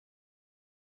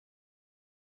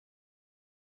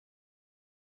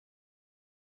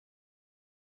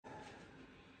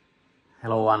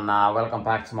Hello and welcome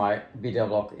back to my video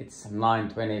blog. It's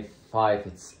 9:25.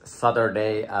 It's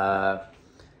Saturday.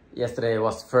 Yesterday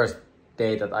was the first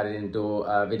day that I didn't do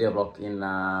a video blog in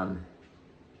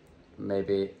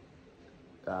maybe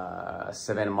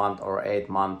 7 months or 8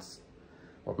 months,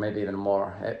 or maybe even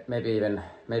more. Maybe even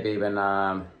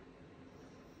a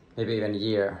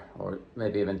year, or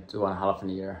maybe even 2.5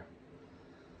 years.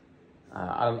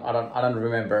 I don't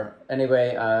remember.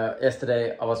 Anyway,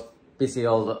 yesterday I was busy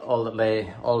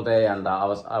all day, and I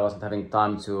wasn't having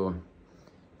time to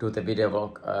do the video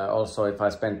blog. Also, if I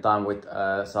spend time with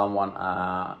someone,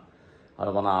 I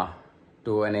don't wanna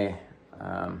do any.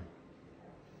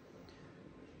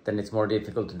 Then it's more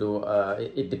difficult to do.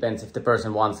 It depends if the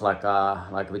person wants, like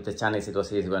with the Janice, it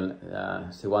was easy when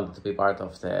she wanted to be part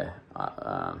of the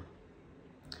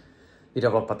video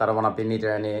blog, but I don't want to be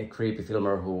neither any creepy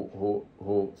filmer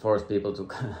who force people to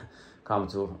come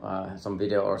to some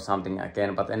video or something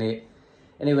again. But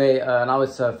anyway, now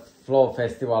it's a Flow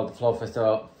Festival. The Flow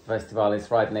Festival is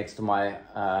right next to my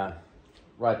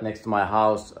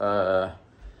house,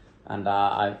 and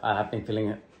I have been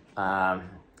feeling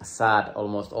sad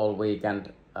almost all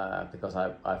weekend because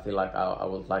I feel like I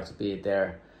would like to be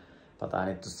there, but I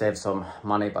need to save some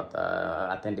money. But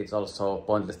I think it's also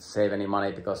pointless to save any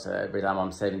money, because every time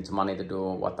I'm saving some money to do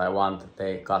what I want,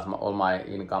 they cut all my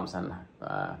incomes and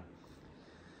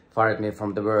fired me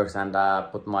from the works, and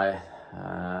put my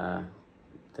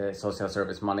the social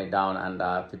service money down, and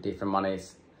put different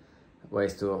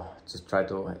ways to just try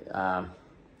to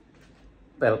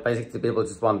well, basically people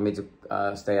just want me to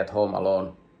stay at home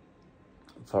alone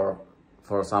for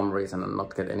some reason and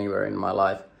not get anywhere in my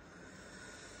life.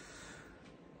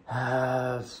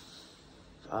 Now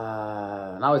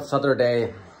it's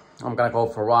Saturday. I'm gonna go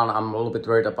for a run. I'm a little bit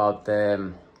worried about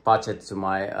the budget to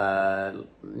my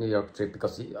New York trip,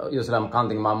 because usually I'm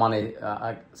counting my money.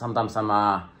 Sometimes I'm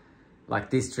like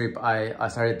this trip. I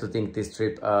started to think this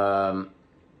trip 1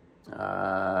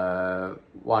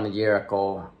 year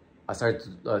ago. I started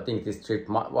to think this trip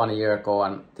 1 year ago,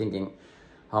 and thinking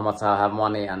how much I have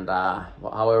money, and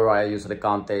however I usually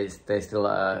count, they still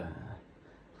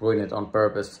ruin it on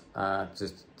purpose,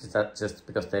 just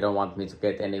because they don't want me to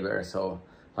get anywhere. So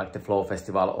like the Flow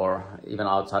Festival, or even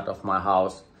outside of my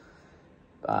house,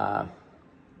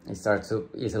 it starts to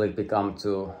easily become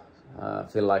to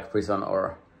feel like prison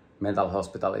or mental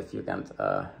hospital if you can't,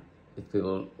 if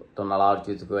people don't allow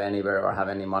you to go anywhere or have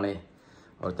any money,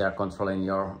 or they're controlling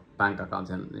your bank account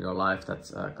and your life.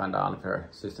 That's a kind of unfair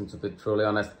system, to be truly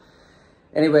honest.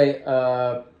 Anyway,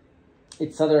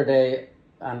 it's Saturday.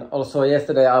 And also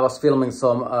yesterday I was filming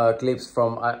some clips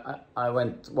from, I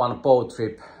went one boat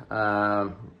trip,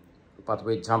 but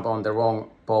we jumped on the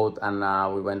wrong boat, and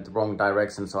we went the wrong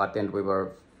direction. So at the end we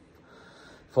were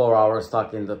 4 hours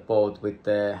stuck in the boat with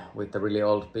the really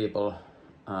old people,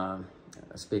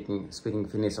 speaking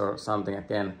Finnish or something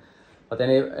again. But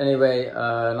anyway,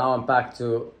 now I'm back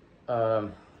to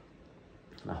home.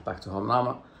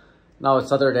 Now it's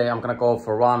Saturday. I'm gonna go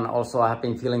for a run. Also, I have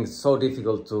been feeling so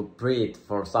difficult to breathe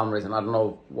for some reason. I don't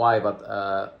know why, but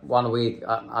 1 week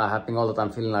I have been all the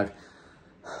time feeling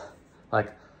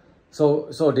like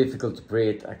so difficult to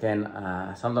breathe again.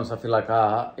 Sometimes I feel like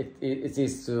it's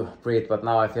easy to breathe, but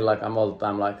now I feel like I'm all the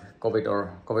time like COVID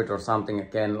or something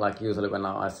again. Like usually when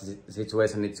a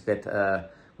situation needs to get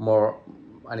more,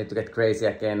 I need to get crazy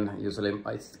again. Usually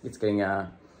it's getting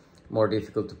more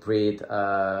difficult to breathe.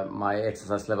 My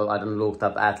exercise level, I don't look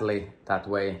that athlete that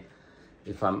way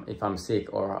if I'm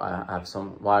sick or I have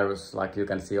some virus. Like you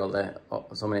can see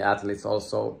so many athletes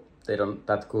also, they don't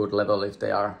that good level if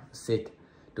they are sick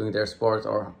doing their sport,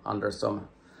 or under some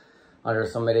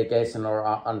medication, or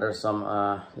under some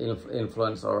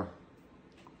influence, or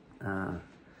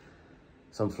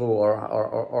some flu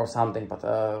or something. But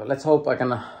let's hope I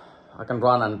can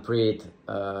run and breathe.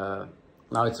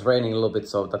 Now it's raining a little bit,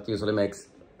 so that usually makes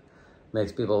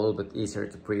people a little bit easier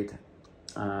to breathe.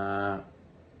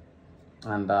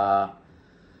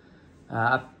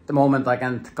 At the moment I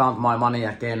can't count my money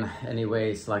again.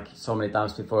 Anyways, like so many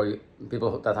times before,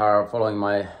 people that are following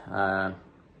my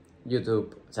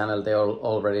YouTube channel, they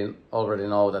already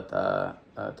know that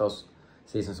those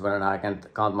seasons when I can't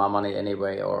count my money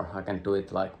anyway, or I can do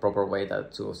it like proper way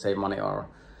to save money, or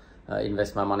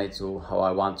invest my money to how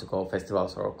I want to go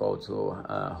festivals, or go to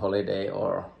holiday,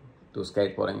 or do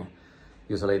skateboarding.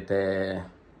 Usually they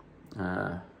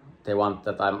want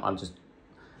that I'm just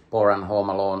poor and home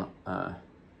alone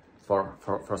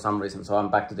for some reason. So I'm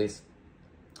back to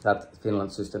that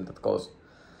Finland system that goes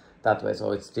that way.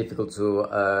 So it's difficult to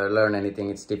learn anything.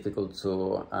 It's difficult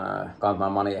to count my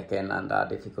money again, and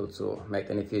difficult to make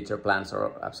any future plans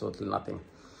or absolutely nothing.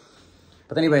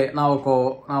 But anyway, now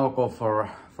I'll go for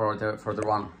the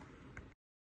run.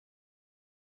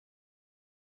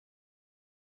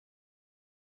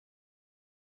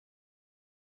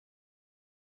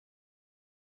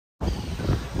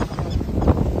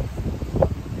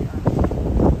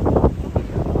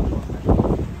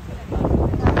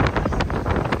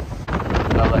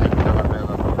 Tällä hetkellä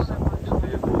meillä on tuossa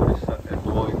Stiekuurissa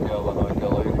etuoikealla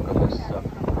oikealla ykkösessä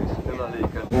Ristilä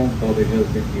liikenteen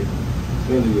Helsingin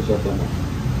öljysatama.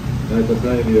 Näitä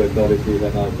säiliöitä oli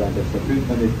siihen aikaan tässä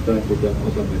kymmenittäin, kuten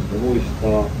osa meistä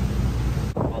muistaa.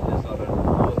 Vallisaaren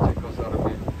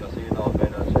luotsikosarmi ja siinä on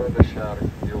meidän Söderskär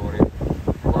juuri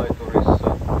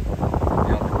laiturissa.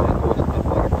 Jatkaa tuosta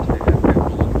varmasti hetken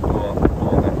kuluttua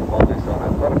tuonne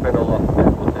Vallisaaren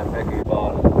Torpedolahteen, kuten mekin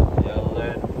vaan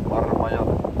jälleen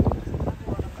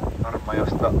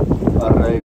Armajasta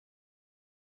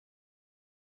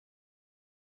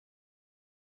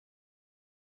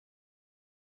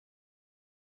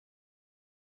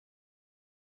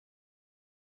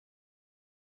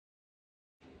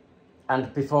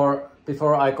And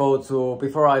before I go to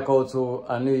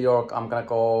New York, I'm gonna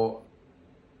go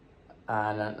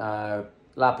and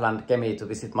Lapland, Kemi, to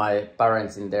visit my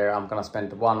parents in there. I'm gonna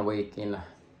spend 1 week in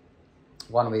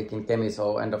Kemi.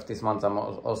 So end of this month, I'm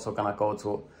also gonna go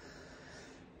to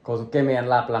Kemi and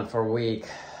Lapland for a week.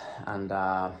 And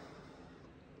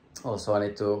also I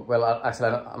need to. Well,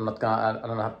 actually, I'm not gonna. I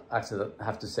don't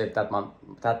have to save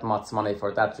that much money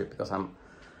for that trip because I'm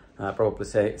probably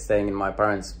staying in my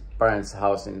parents'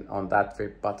 house on that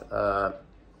trip. But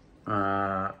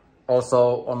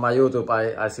also on my YouTube,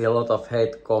 I see a lot of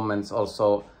hate comments.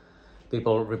 Also,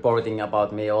 people reporting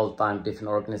about me all the time, different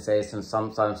organizations,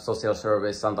 sometimes social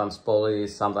service, sometimes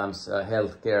police, sometimes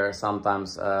healthcare,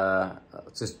 sometimes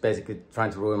just basically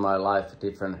trying to ruin my life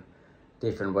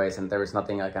different ways, and there is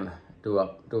nothing I can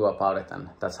do about it. And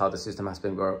that's how the system has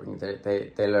been working.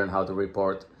 They learn how to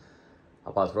report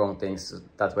about wrong things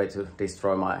that way to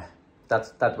destroy my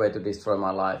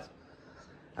life.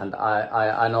 And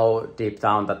I know deep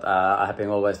down that I have been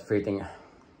always treating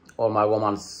all my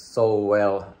women so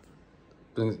well,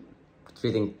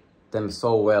 treating them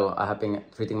so well. I have been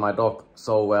treating my dog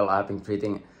so well. I have been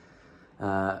treating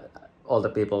all the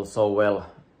people so well.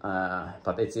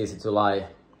 But it's easy to lie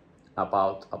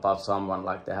about someone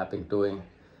like they have been doing,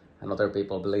 and other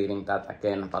people believing that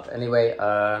again. But anyway,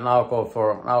 now go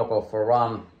for a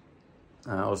run.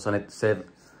 Also need to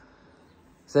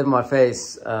save my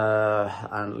face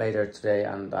and later today,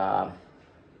 and I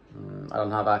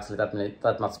don't have actually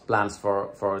that much plans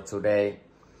for today.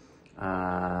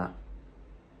 I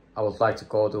would like to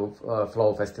go to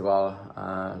Flow Festival,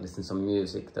 listen to some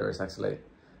music. There is actually,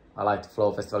 I like the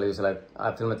Flow Festival usually.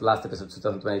 I filmed the last episode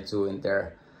 2022 in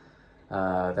there.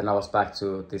 Then I was back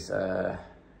to this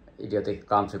idiotic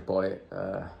country boy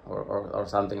or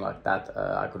something like that.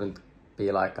 I couldn't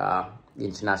be like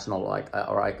international,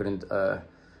 or I couldn't.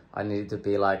 I needed to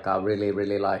be like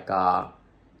really like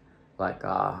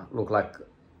look like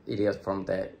idiot from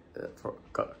the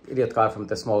idiot guy from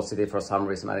the small city for some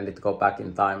reason. I needed to go back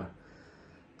in time,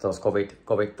 those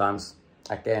COVID times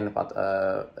again. But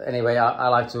anyway, I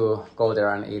like to go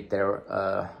there and eat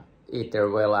there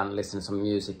well and listen to some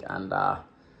music, and I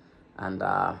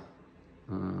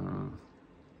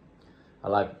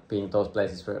like being those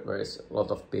places where there's a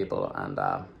lot of people, and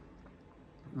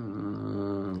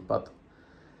but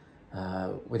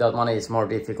without money it's more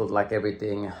difficult, like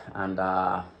everything. And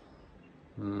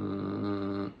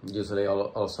usually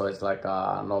also it's like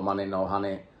no money no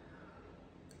honey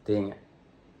thing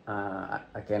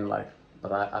again, like.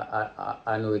 But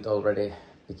I knew it already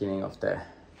beginning of the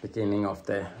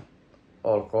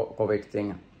all COVID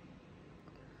thing.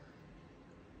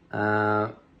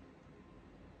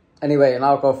 Anyway,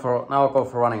 now I'll go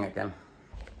for running again.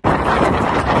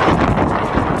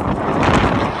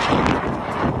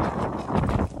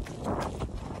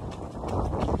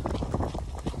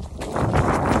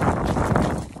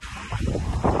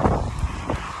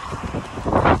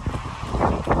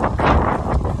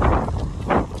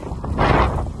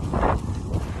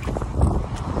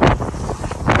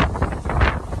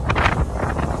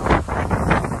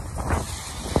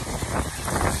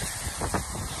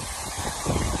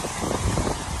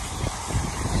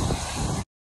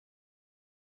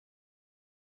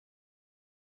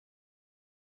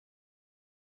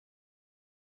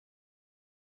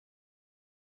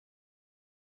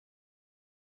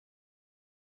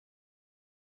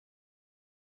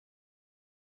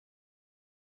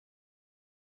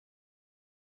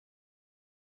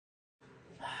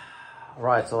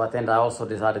 Right, so at the end I also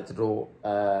decided to do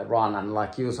run, and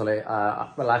like usually,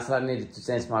 well actually I needed to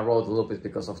change my road a little bit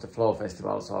because of the Flow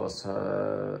Festival, so I was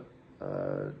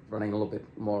running a little bit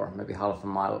more, maybe half a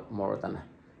mile more than, a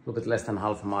little bit less than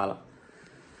half a mile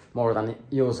more than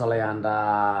usually, and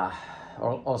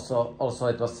also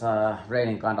it was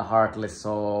raining kind of hardly,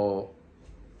 so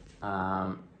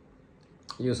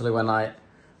usually when I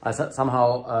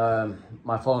somehow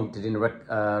my phone didn't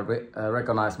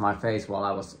recognize my face while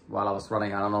I was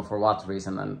running. I don't know for what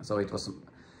reason, and so it was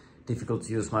difficult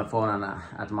to use my phone and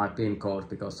at my PIN code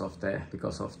because of the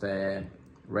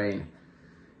rain.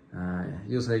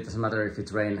 Usually it doesn't matter if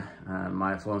it's rain,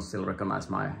 my phone still recognize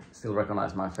my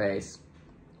face.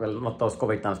 Well, not those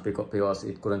COVID times because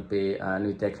it couldn't be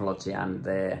new technology, and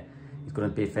it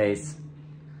couldn't be face.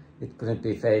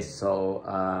 So.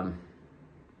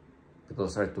 People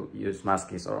started to use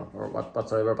masks or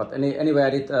whatsoever, but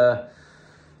anyway,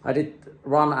 I did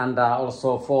run, and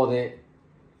also for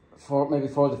maybe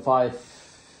 45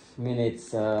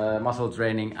 minutes muscle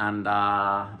training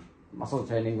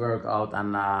workout,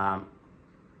 and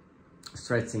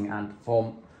stretching and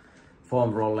foam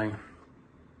rolling,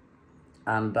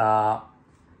 and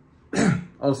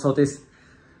also this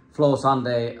Flow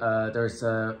Sunday, there's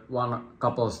one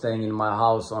couple staying in my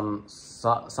house on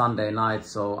Sunday night,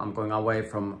 so I'm going away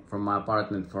from my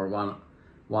apartment for one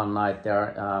night.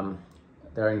 They're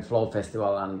in Flow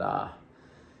Festival, and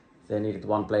they needed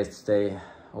one place to stay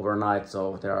overnight,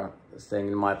 so they're staying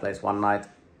in my place one night.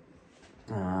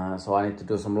 So I need to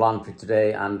do some laundry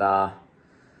today, and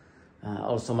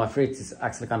also my fridge is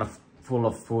actually kind of full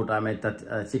of food. I made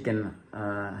that chicken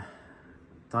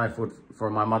Thai food for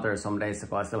my mother some days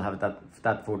ago. I still have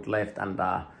that food left, and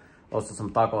also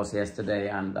some tacos yesterday,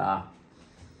 and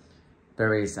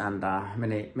berries, and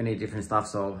many different stuff.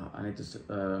 So I need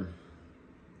to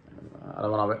I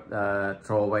don't want to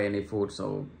throw away any food.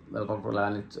 So well, probably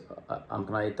I'm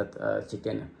gonna eat that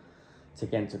chicken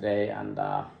today, and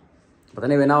but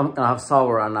anyway, now I'm gonna have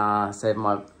shower and save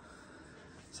my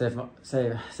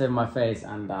face,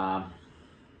 and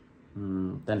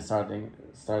then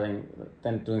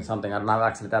then doing something. I don't have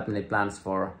actually that many plans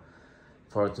for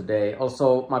today.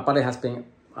 Also, my body has been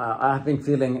I have been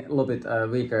feeling a little bit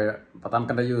weaker, but I'm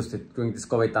gonna use it during this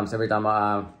COVID times. Every time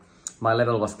my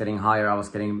level was getting higher, I was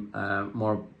getting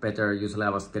more better. Usually I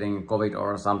was getting COVID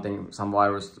or something, some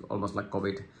virus, almost like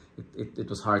COVID. It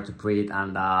was hard to breathe,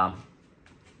 and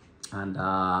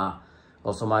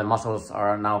also my muscles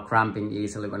are now cramping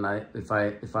easily when if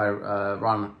I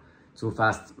run too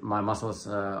fast. My muscles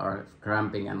are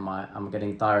cramping, and I'm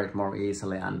getting tired more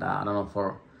easily, and I don't know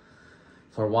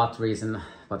for what reason,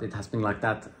 but it has been like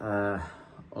that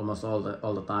almost all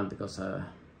the time, because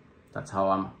that's how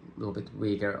I'm a little bit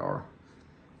weaker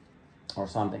or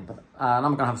something. But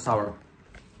I'm gonna have shower.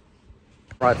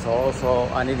 Right, so also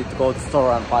I needed to go to the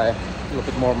store and buy a little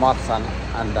bit more nuts and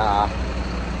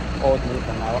oat milk,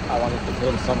 and I wanted to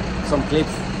film some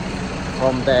clips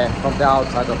from the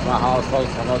outside of my house,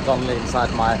 also not only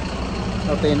inside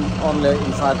only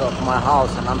inside of my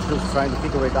house. And I'm still trying to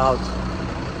figure it out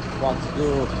what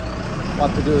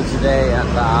to do today, and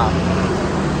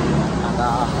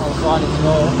also I need to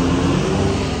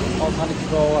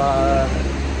go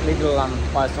Lidl and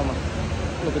buy a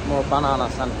little bit more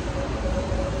bananas, and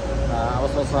I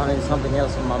was also having something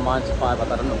else in my mind to buy,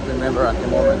 but I don't remember at the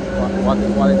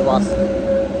moment what it was.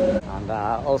 And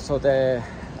also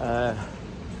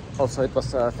it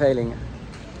was failing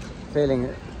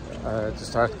to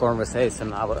start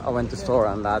conversation. I went to store,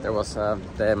 and there was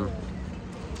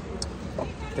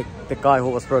the guy who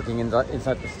was working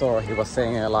inside the store. He was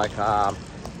saying like have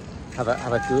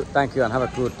a good, thank you and have a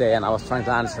good day, and I was trying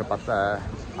to answer, but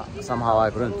somehow I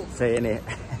couldn't say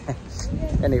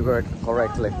any word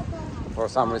correctly for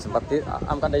some reason. But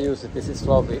I'm gonna use it. This is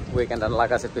Flow weekend, and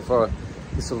like I said before,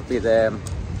 this will be the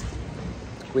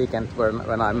weekend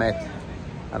when I met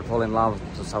and fall in love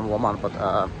to some woman. But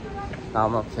now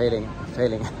I'm failing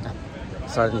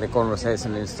starting the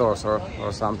conversation in stores or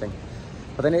something.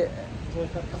 But anyway,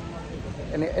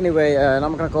 now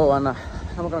I'm gonna go and I'm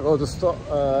gonna go to store.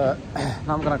 Now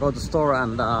I'm gonna go to store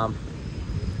and buy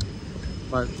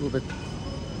a little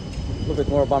bit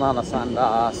more bananas and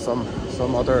some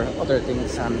other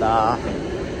things, and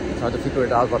try to figure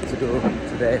it out what to do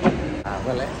today.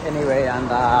 Well, anyway, and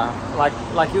like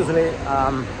usually,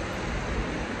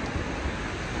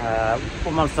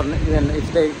 women, even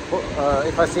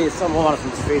if I see some women on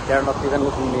the street, they're not even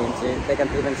looking me they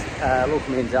can't even look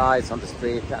me in the eyes on the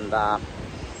street. And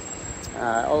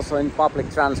also in public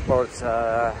transport,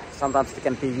 sometimes it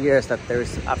can be years that there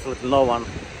is absolutely no one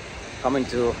coming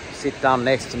to sit down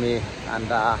next to me,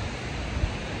 and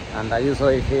And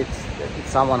usually if it's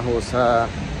someone who's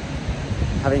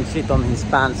having shit on his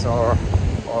pants or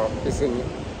pissing,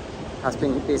 has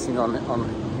been pissing on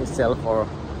himself or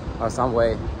some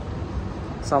way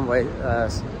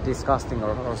disgusting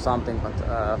or something.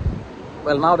 But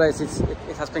well, nowadays it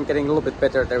has been getting a little bit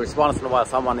better. There is once in a while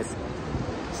someone is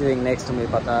sitting next to me,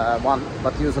 but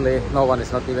usually no one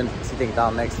is not even sitting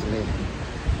down next to me.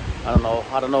 I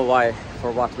don't know why,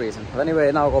 for what reason. But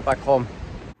anyway, now I'll go back home.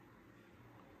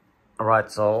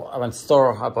 Alright, so I went to the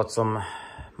store, I bought some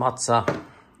matcha,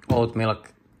 oat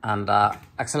milk, and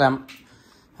actually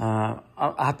I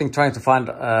have been trying to find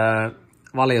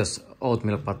Valios oat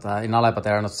milk, but in Alepa they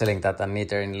are not selling that, and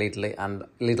neither in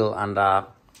Lidl, and I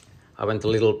went to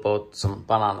Lidl, bought some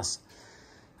bananas.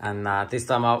 And this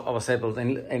time I was able to,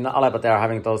 in Alepa they are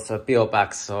having those bio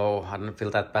bags, so I didn't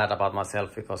feel that bad about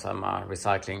myself because I'm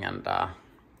recycling, and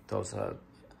those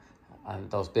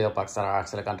bio bags are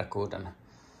actually kind of good, and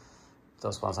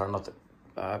those ones are not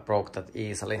broke that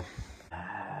easily.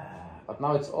 But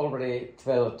now it's already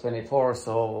 12:24,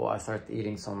 so I started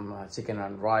eating some chicken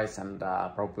and rice, and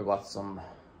probably watch some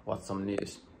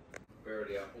news.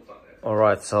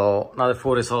 Alright, so now the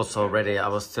food is also ready. I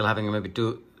was still having maybe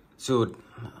two, I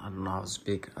don't know how to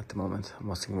speak at the moment. I'm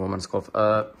watching women's golf.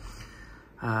 I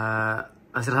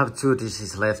still have 2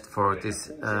 dishes left for this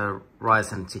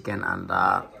rice and chicken, and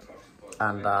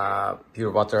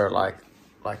pure water like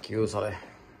usually.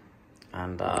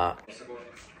 And now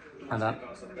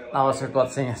I started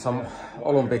watching some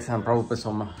Olympics and probably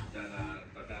some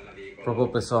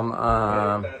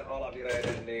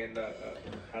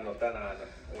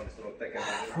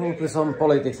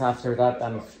politics after that,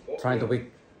 and trying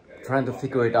to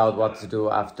figure it out what to do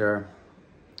after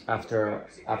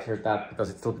that, because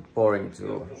it's a little bit boring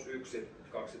to.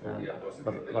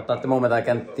 But at the moment I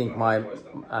can't think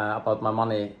about my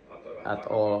money at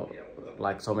all,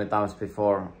 like so many times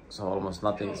before, so almost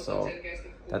nothing. So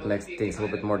that makes things a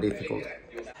little bit more difficult.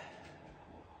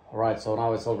 Right, so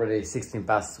now it's already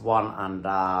 1:16, and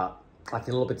I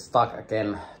feel a little bit stuck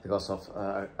again because of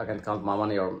I can't count my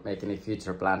money or make any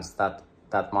future plans that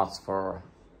much for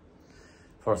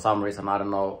some reason. I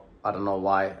don't know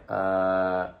why.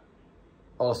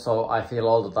 Also, I feel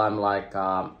all the time like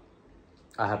I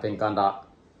have been kinda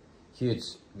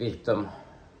huge victim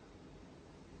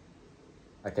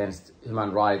against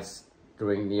human rights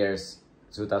during years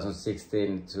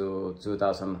 2016 to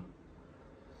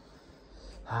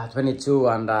 2022,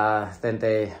 and then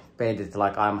they painted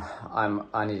like I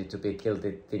needed to be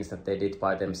guilty things that they did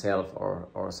by themselves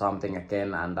or something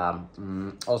again. And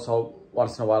also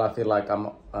once in a while I feel like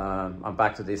I'm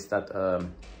back to this, that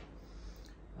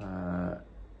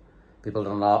people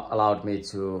don't allow me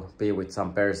to be with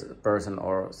some person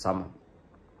or some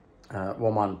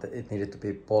woman. It needed to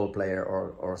be ball player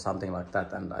or something like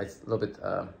that, and it's a little bit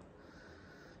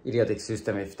idiotic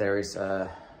system if there is,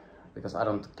 because I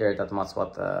don't care that much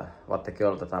what the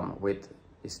girl that I'm with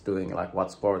is doing, like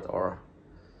what sport or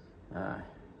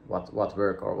what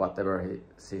work or whatever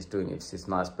she's doing, if she's a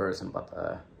nice person. But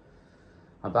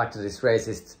I'm back to this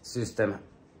racist system,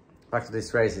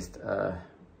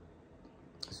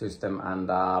 and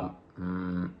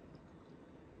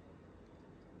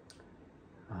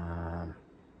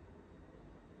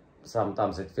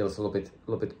sometimes it feels a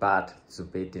little bit bad to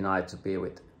be denied to be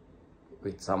with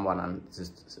someone and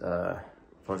just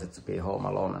forced to be home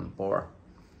alone and poor,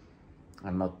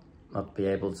 and not be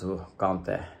able to count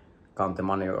the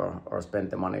money or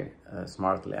spend the money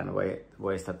smartly and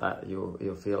ways that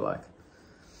you feel like.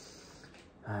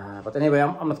 But anyway,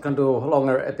 I'm not gonna do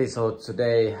longer episodes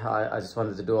today. I just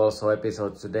wanted to do also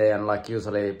episodes today, and like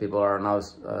usually people are now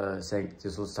saying that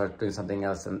you should start doing something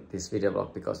else than this video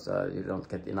blog, because you don't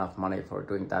get enough money for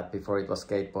doing that. Before it was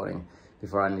skateboarding,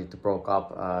 before I needed to broke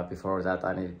up, before that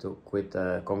I needed to quit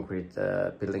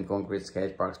building concrete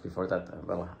skate parks. Before that,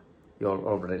 well, you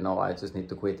already know, I just need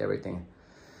to quit everything.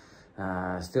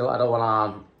 Still, I don't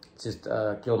wanna just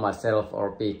kill myself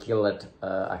or be killed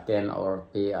again, or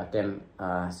be again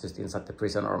just inside the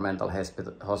prison or mental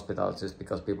hospital just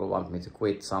because people want me to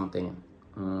quit something.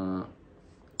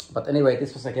 But anyway,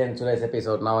 this was again today's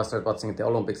episode. Now I start watching the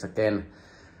Olympics again,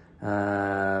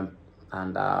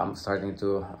 and I'm starting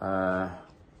to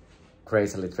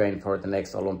crazily train for the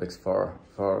next Olympics for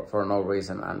no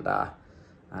reason, and I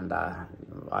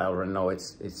already know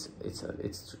it's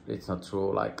not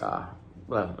true. Like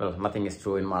well, nothing is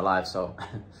true in my life, so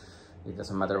it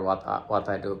doesn't matter what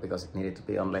I do, because it needed to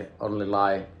be only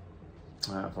lie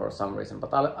for some reason.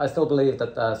 But I still believe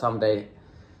that someday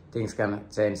things can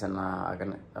change, and I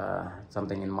can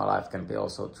something in my life can be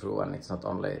also true, and it's not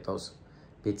only those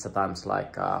pizza times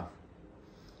like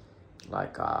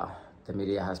like the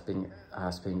media has been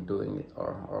doing it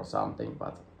or something.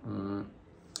 But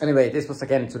anyway, this was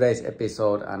again today's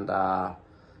episode, and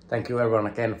thank you everyone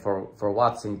again for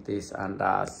watching this, and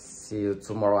see you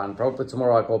tomorrow. And probably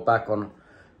tomorrow I go back on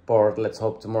board. Let's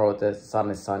hope tomorrow the sun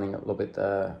is shining a little bit.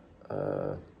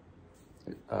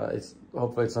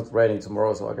 Hopefully it's not raining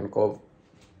tomorrow, so I can go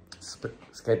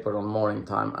skateboard on morning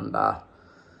time, and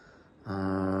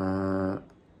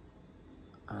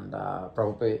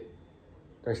probably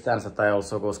there's a chance that I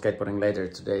also go skateboarding later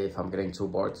today if I'm getting too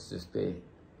bored to just be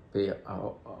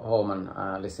home and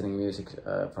listening music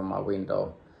from my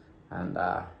window, and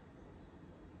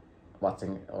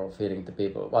watching or feeding the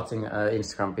people, watching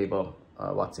Instagram people,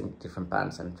 watching different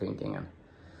bands and drinking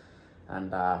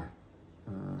and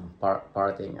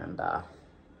partying, and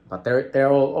but there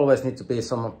always need to be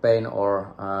some pain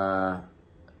or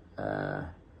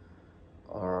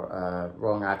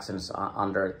wrong actions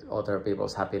under other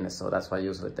people's happiness. So that's why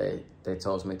usually they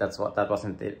chose me. That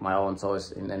wasn't my own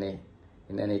choice in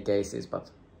any cases, but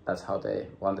that's how they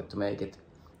wanted to make it,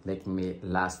 making me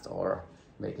last or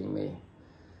making me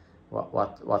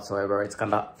whatsoever. It's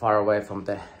kind of far away from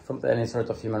any sort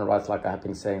of human rights, like I have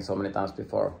been saying so many times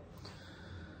before.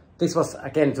 This was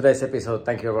again today's episode.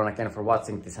 Thank you everyone again for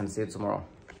watching this, and see you tomorrow.